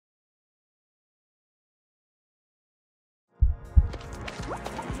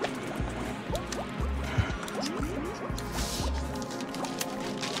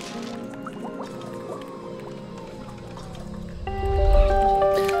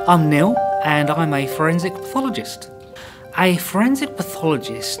I'm Neil and I'm a forensic pathologist. A forensic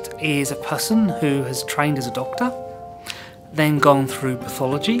pathologist is a person who has trained as a doctor, then gone through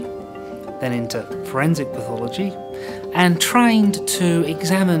pathology, then into forensic pathology, and trained to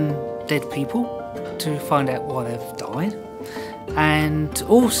examine dead people to find out why they've died, and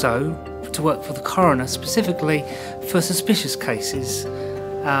also to work for the coroner specifically for suspicious cases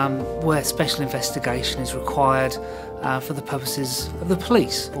where special investigation is required for the purposes of the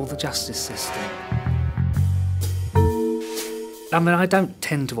police or the justice system. I mean, I don't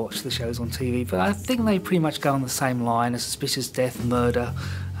tend to watch the shows on TV, but I think they pretty much go on the same line. A suspicious death, murder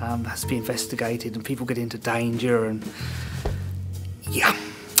has to be investigated and people get into danger and yeah.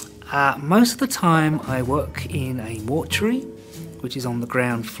 Most of the time I work in a mortuary, which is on the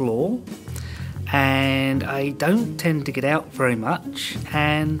ground floor, and I don't tend to get out very much,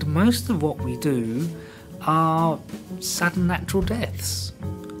 and most of what we do are sudden natural deaths.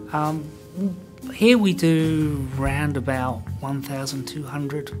 Here we do round about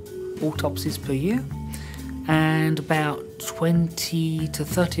 1,200 autopsies per year, and about 20 to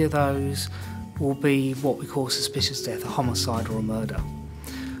 30 of those will be what we call suspicious death, a homicide or a murder.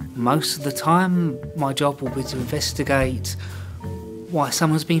 Most of the time my job will be to investigate why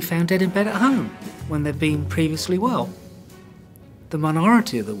someone's been found dead in bed at home when they've been previously well. The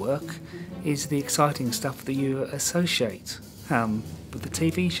minority of the work is the exciting stuff that you associate with the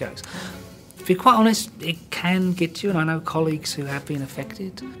TV shows. To be quite honest, it can get you, and I know colleagues who have been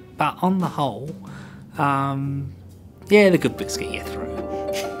affected, but on the whole, yeah, the good bits get you through.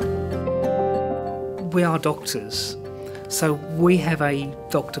 We are doctors, so we have a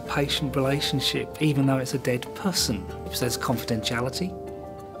doctor-patient relationship, even though it's a dead person. So there's confidentiality.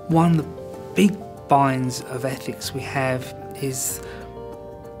 One of the big binds of ethics we have is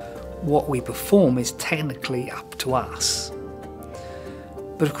what we perform is technically up to us.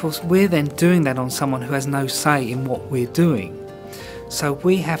 But of course we're then doing that on someone who has no say in what we're doing. So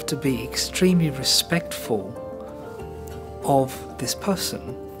we have to be extremely respectful of this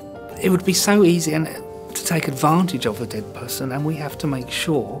person. It would be so easy to take advantage of a dead person, and we have to make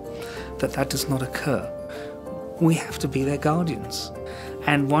sure that that does not occur. We have to be their guardians.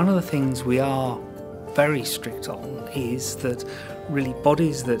 And one of the things we are very strict on is that really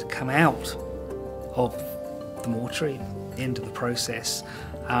bodies that come out of the mortuary, the end of the process,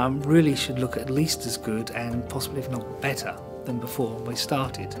 really should look at least as good and possibly if not better than before we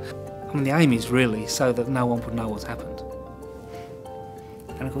started. I mean, the aim is really so that no one would know what's happened.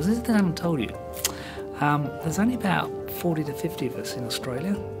 And of course, this is the thing I haven't told you. There's only about 40 to 50 of us in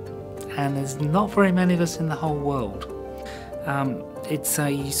Australia, and there's not very many of us in the whole world. It's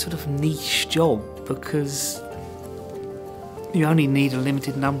a sort of niche job because you only need a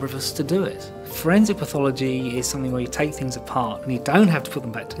limited number of us to do it. Forensic pathology is something where you take things apart and you don't have to put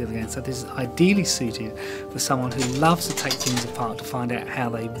them back together again, so this is ideally suited for someone who loves to take things apart to find out how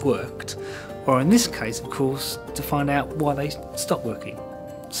they worked, or in this case, of course, to find out why they stopped working.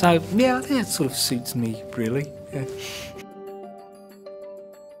 So yeah, I think that sort of suits me, really. Yeah.